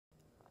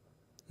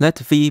Let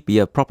V be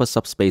a proper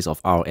subspace of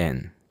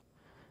Rn.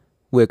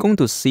 We're going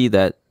to see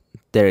that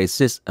there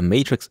exists a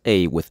matrix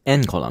A with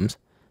n columns,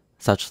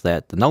 such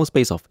that the null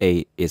space of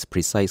A is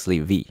precisely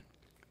V.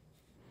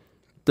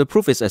 The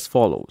proof is as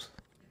follows.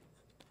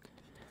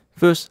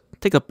 First,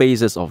 take a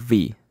basis of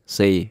V,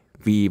 say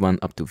V1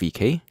 up to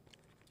Vk,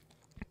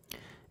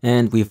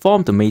 and we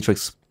form the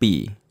matrix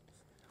B,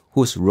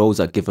 whose rows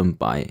are given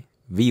by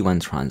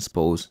V1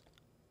 transpose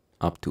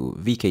up to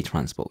Vk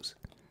transpose.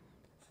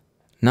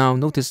 Now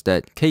notice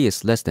that k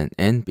is less than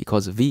n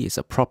because V is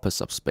a proper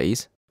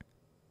subspace,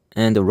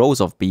 and the rows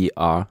of B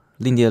are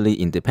linearly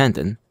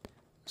independent,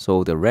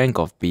 so the rank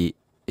of B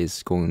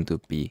is going to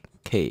be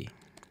k.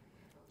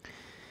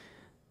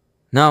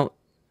 Now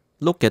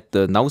look at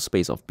the null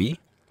space of B.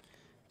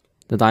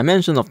 The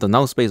dimension of the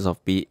null space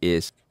of B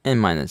is n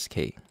minus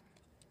k.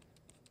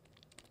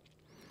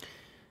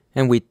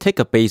 And we take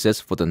a basis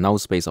for the null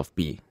space of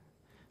B,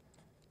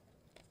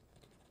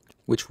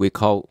 which we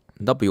call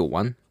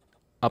W1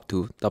 up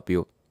to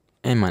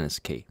Wn minus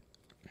k.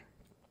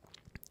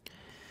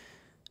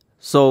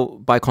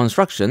 So by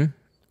construction,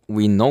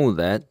 we know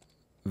that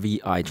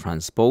Vi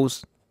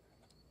transpose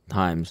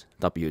times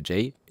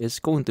Wj is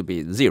going to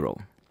be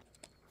 0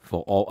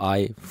 for all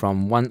I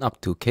from 1 up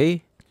to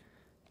k,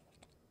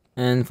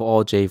 and for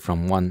all j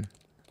from 1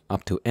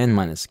 up to n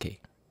minus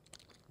k.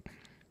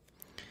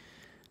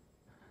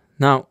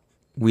 Now,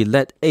 we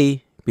let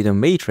A be the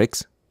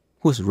matrix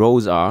whose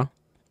rows are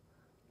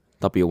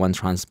W1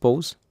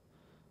 transpose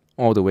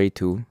all the way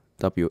to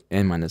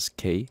Wn minus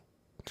k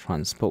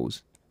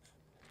transpose.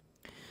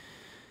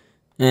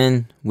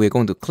 And we're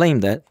going to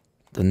claim that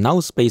the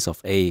null space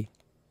of A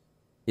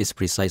is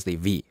precisely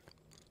V.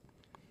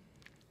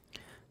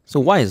 So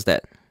why is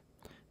that?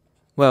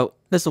 Well,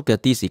 let's look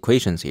at these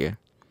equations here.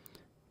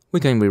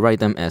 We can rewrite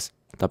them as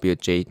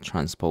Wj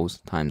transpose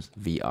times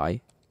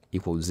Vi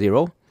equals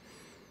 0.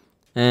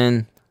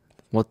 And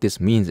what this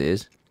means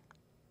is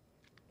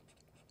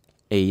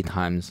A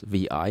times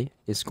Vi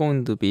is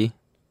going to be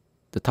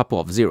the tuple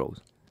of zeros.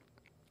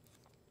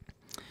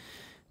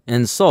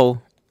 And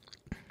so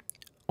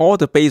all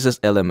the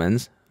basis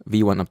elements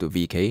V1 up to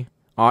Vk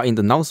are in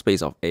the null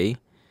space of A,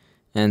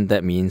 and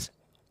that means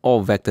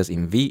all vectors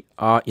in V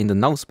are in the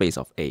null space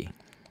of A.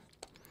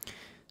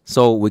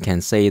 So we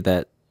can say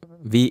that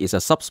V is a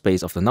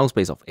subspace of the null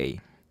space of A.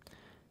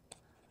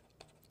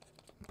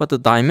 But the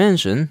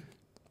dimension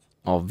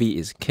of V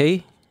is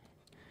k,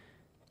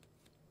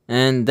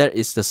 and that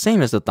is the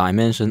same as the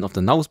dimension of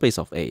the null space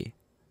of A.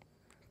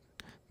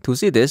 To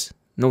see this,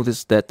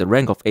 notice that the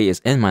rank of A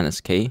is n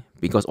minus k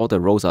because all the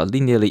rows are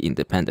linearly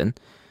independent,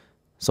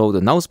 so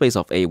the null space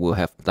of A will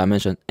have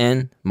dimension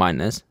n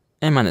minus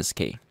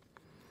k.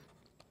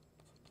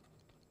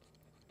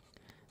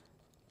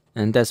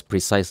 And that's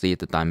precisely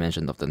the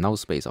dimension of the null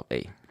space of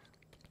A.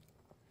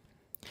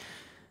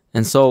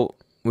 And so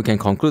we can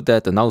conclude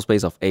that the null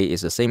space of A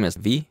is the same as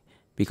V,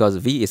 because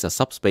V is a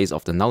subspace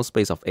of the null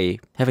space of A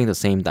having the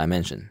same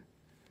dimension.